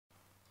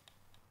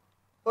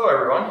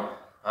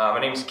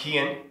name's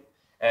Kian,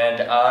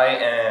 and I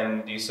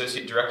am the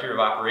Associate Director of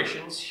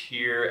Operations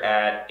here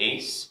at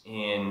ACE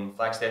in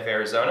Flagstaff,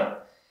 Arizona.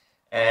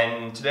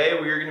 And today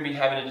we are going to be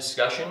having a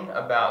discussion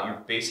about your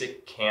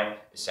basic camp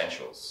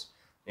essentials.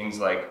 Things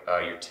like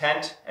your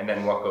tent, and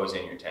then what goes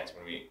in your tent.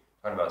 We're going to be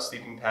talking about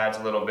sleeping pads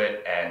a little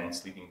bit, and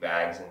sleeping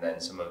bags, and then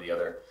some of the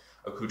other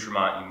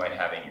accoutrement you might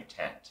have in your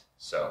tent.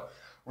 So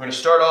we're going to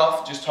start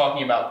off just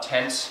talking about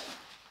tents.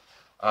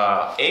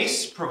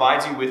 ACE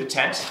provides you with a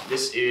tent.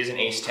 This is an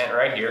ACE tent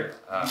right here.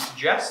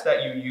 Suggests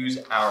that you use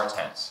our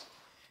tents.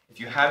 If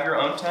you have your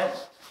own tent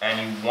and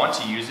you want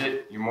to use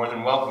it, you're more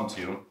than welcome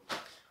to.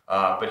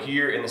 But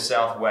here in the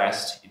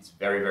Southwest, it's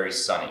very, very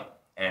sunny,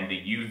 and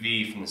the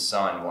UV from the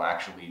sun will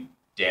actually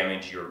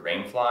damage your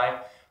rainfly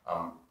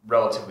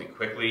relatively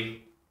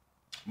quickly.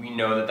 We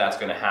know that that's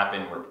going to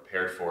happen. We're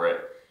prepared for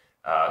it.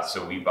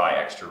 So we buy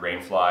extra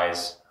rain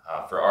flies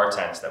for our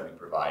tents that we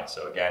provide.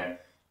 So again,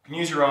 you can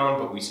use your own,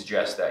 but we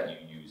suggest that you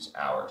use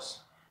ours.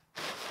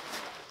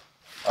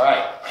 All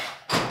right.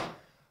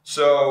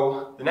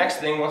 So the next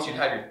thing, once you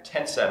have your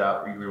tent set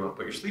up, you're going to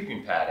put your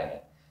sleeping pad in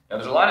it. Now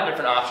there's a lot of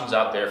different options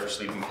out there for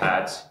sleeping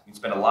pads. You can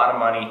spend a lot of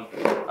money,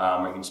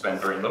 or you can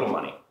spend very little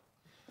money.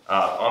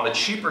 On the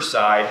cheaper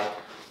side,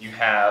 you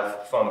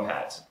have foam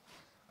pads.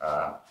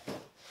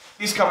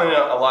 These come in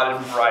a lot of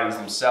different varieties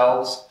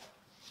themselves,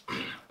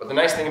 but the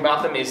nice thing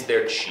about them is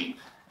they're cheap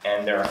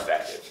and they're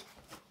effective.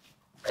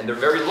 And they're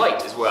very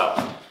light as well.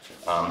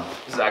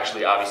 This is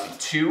actually obviously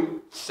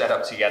two set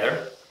up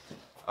together.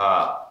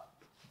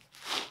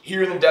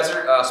 Here in the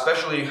desert,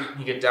 especially when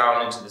you get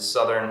down into the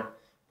southern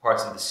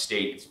parts of the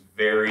state, it's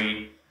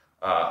very,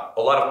 a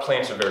lot of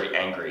plants are very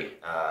angry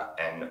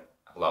and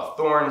have a lot of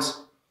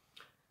thorns.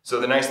 So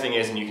the nice thing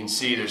is, and you can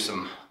see there's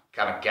some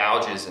kind of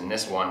gouges in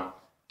this one,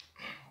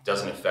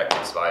 doesn't affect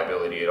its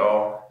viability at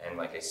all. And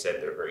like I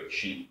said, they're very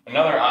cheap.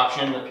 Another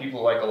option that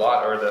people like a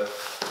lot are the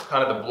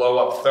kind of the blow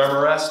up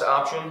Thermarest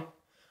option.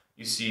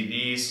 You see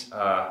these,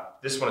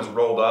 this one is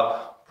rolled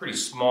up, pretty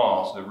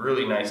small, so they're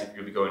really nice if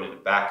you're going into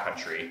the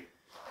backcountry.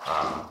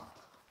 And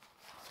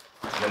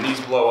then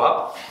these blow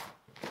up.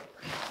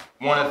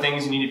 One of the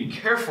things you need to be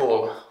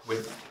careful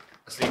with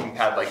a sleeping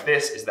pad like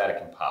this is that it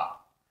can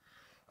pop.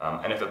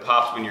 And if it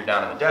pops when you're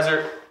down in the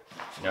desert,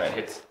 you know, it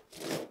hits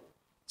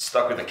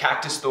stuck with a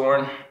cactus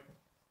thorn,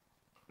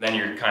 then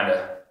you're kind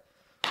of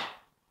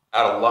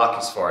out of luck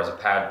as far as a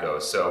pad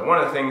goes. So one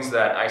of the things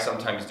that I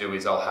sometimes do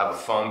is I'll have a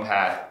foam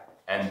pad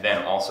and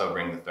then also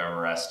bring the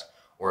Thermarest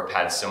or a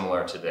pad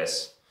similar to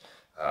this,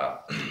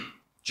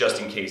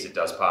 just in case it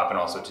does pop, and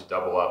also to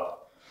double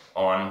up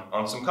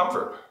on some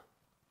comfort.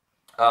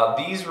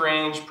 These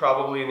range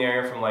probably in the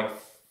area from like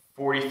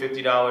 $40,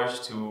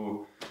 $50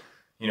 to,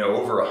 you know,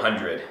 over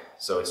 $100.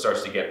 So it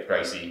starts to get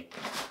pricey.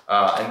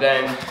 And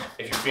then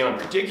if you're feeling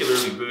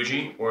particularly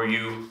bougie, or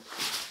you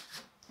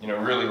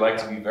really like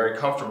to be very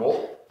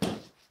comfortable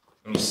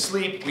when you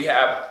sleep, we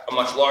have a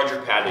much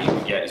larger pad that you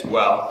can get as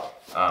well.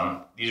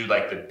 These are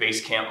like the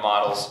base camp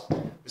models.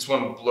 This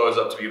one blows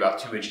up to be about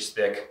 2 inches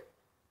thick.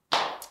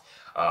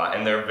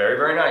 And they're very,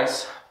 very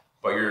nice,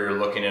 but you're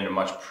looking at a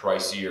much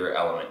pricier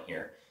element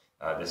here.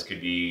 This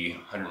could be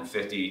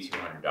 $150,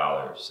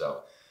 $200.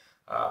 So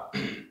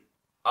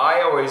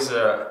I always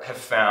have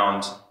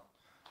found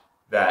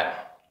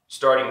that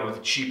starting with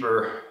a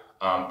cheaper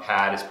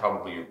pad is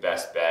probably your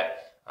best bet.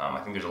 I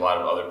think there's a lot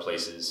of other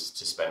places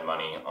to spend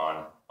money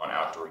on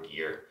outdoor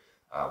gear,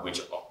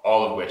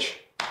 all of which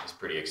is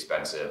pretty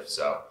expensive.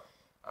 So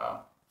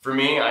for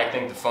me, I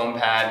think the foam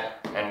pad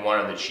and one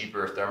of the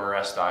cheaper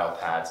Thermarest style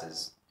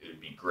pads it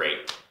would be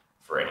great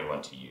for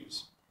anyone to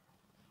use.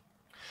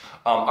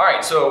 All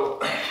right, so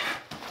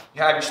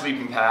you have your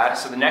sleeping pad.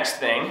 So the next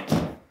thing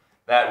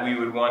that we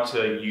would want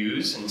to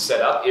use and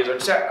set up is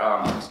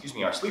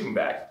our sleeping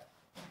bag.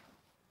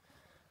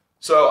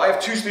 So I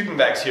have two sleeping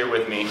bags here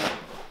with me.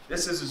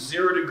 This is a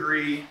 0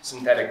 degree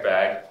synthetic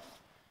bag.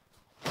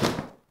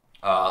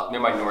 Near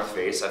my North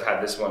Face. I've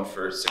had this one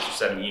for 6 or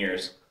 7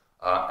 years,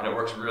 and it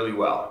works really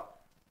well.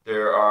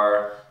 There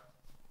are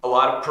a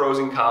lot of pros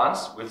and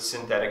cons with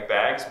synthetic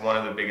bags. One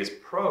of the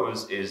biggest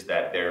pros is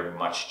that they're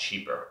much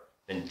cheaper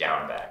than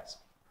down bags.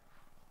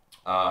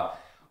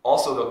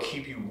 Also, they'll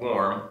keep you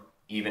warm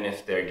even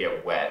if they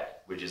get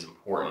wet, which is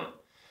important.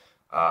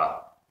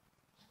 A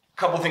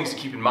couple things to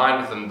keep in mind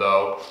with them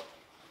though.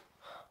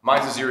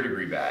 Mine's a 0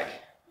 degree bag.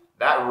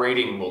 That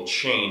rating will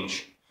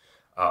change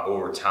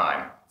over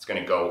time. It's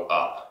gonna go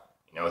up.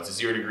 You know, it's a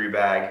 0 degree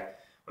bag.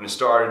 When it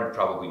started,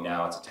 probably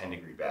now it's a 10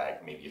 degree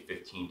bag, maybe a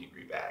 15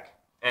 degree bag.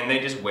 And they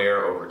just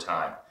wear over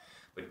time.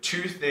 But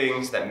two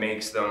things that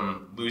makes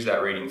them lose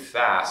that rating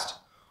fast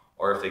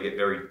are if they get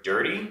very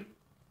dirty,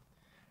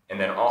 and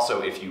then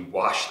also if you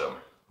wash them,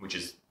 which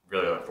is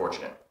really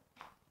unfortunate.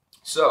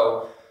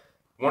 So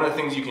one of the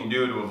things you can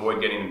do to avoid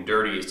getting them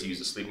dirty is to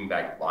use a sleeping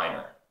bag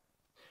liner.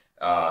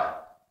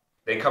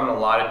 They come in a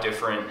lot of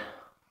different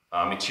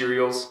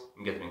materials.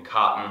 You can get them in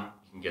cotton,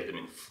 you can get them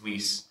in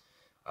fleece.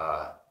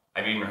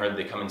 I've even heard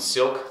they come in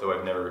silk, though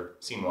I've never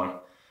seen one.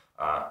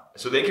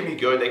 So they can be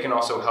good. They can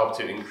also help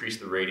to increase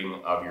the rating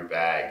of your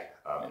bag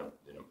in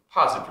a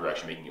positive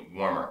direction, making it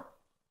warmer.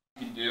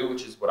 What you do,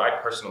 which is what I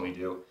personally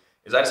do,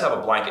 is I just have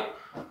a blanket.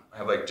 I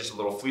have like just a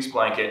little fleece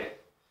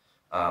blanket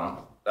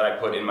that I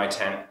put in my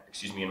tent,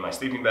 in my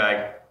sleeping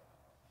bag.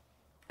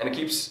 And it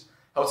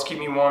helps keep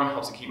me warm,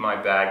 helps to keep my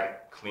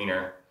bag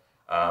cleaner,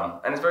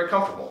 and it's very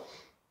comfortable.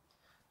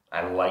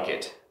 I like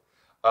it.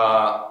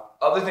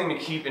 Other thing to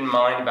keep in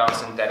mind about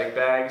synthetic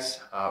bags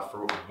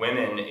for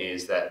women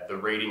is that the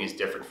rating is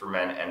different for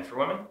men and for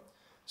women.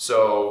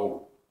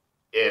 So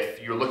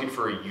if you're looking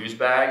for a used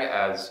bag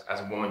as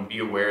a woman, be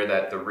aware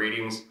that the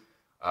ratings,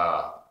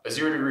 a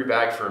 0 degree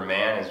bag for a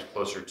man is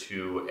closer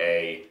to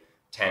a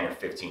 10 or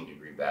 15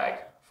 degree bag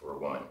for a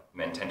woman.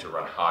 Men tend to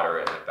run hotter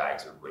and the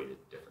bags are rated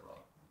differently.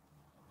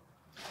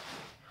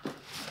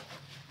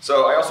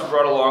 So I also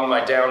brought along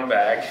my down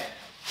bag.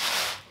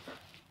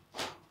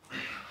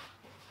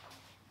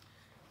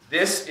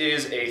 This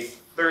is a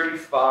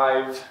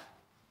 35-50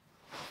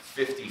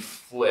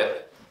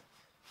 flip,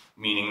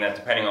 meaning that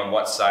depending on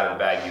what side of the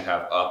bag you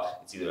have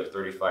up, it's either a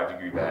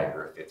 35-degree bag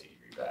or a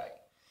 50-degree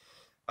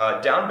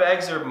bag. Down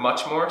bags are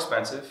much more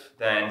expensive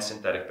than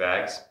synthetic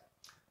bags.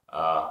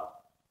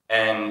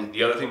 And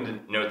the other thing to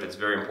note that's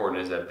very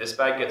important is that if this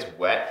bag gets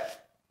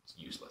wet, it's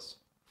useless,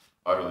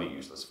 utterly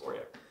useless for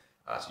you.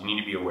 So you need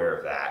to be aware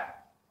of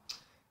that.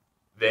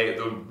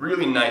 The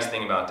really nice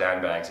thing about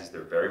down bags is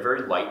they're very,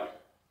 very light.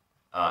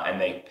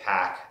 And they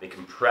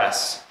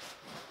compress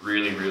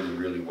really, really,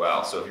 really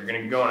well. So if you're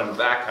going to go into the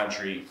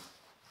backcountry,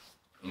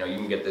 you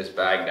can get this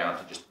bag down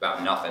to just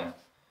about nothing.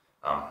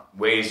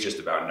 Weighs just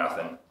about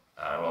nothing.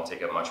 It won't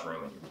take up much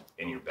room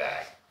in your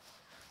bag.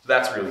 So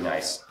that's really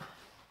nice.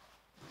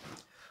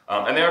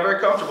 And they are very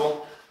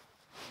comfortable.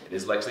 It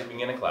is like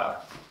sleeping in a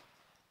cloud.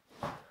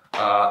 The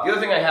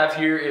other thing I have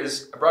here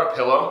is I brought a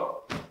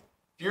pillow.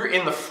 If you're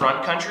in the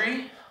front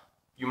country,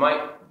 you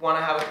might want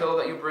to have a pillow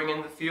that you bring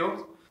in the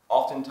field.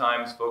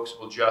 Oftentimes, folks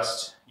will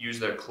just use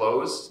their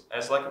clothes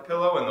as like a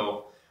pillow and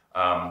they'll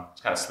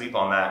kind of sleep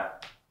on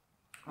that,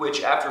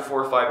 which after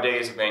 4 or 5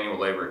 days of manual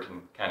labor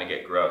can kind of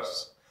get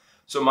gross.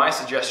 So my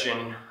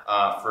suggestion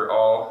for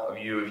all of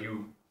you, if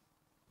you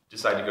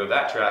decide to go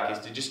that track, is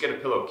to just get a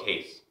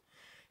pillowcase.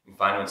 You can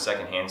find them in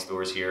secondhand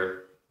stores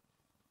here.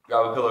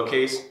 Grab a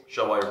pillowcase,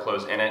 shove all your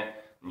clothes in it,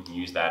 and you can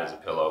use that as a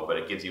pillow, but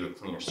it gives you a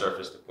cleaner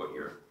surface to put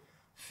your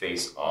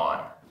face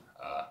on.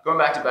 Going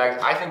back to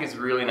bags, I think it's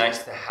really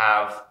nice to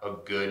have a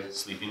good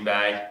sleeping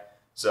bag.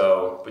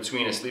 So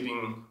between a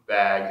sleeping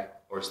bag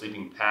or a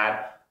sleeping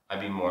pad, I'd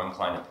be more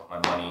inclined to put my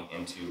money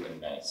into a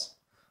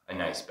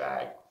nice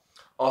bag.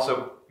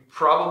 Also, you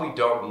probably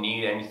don't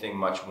need anything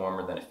much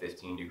warmer than a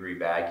 15-degree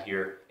bag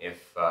here.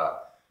 If we're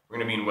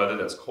going to be in weather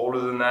that's colder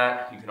than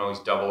that, you can always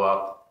double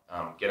up,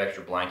 get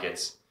extra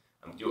blankets,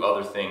 do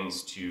other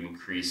things to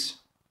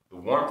increase the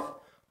warmth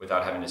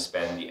without having to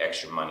spend the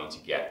extra money to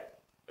get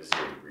a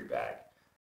 0-degree bag.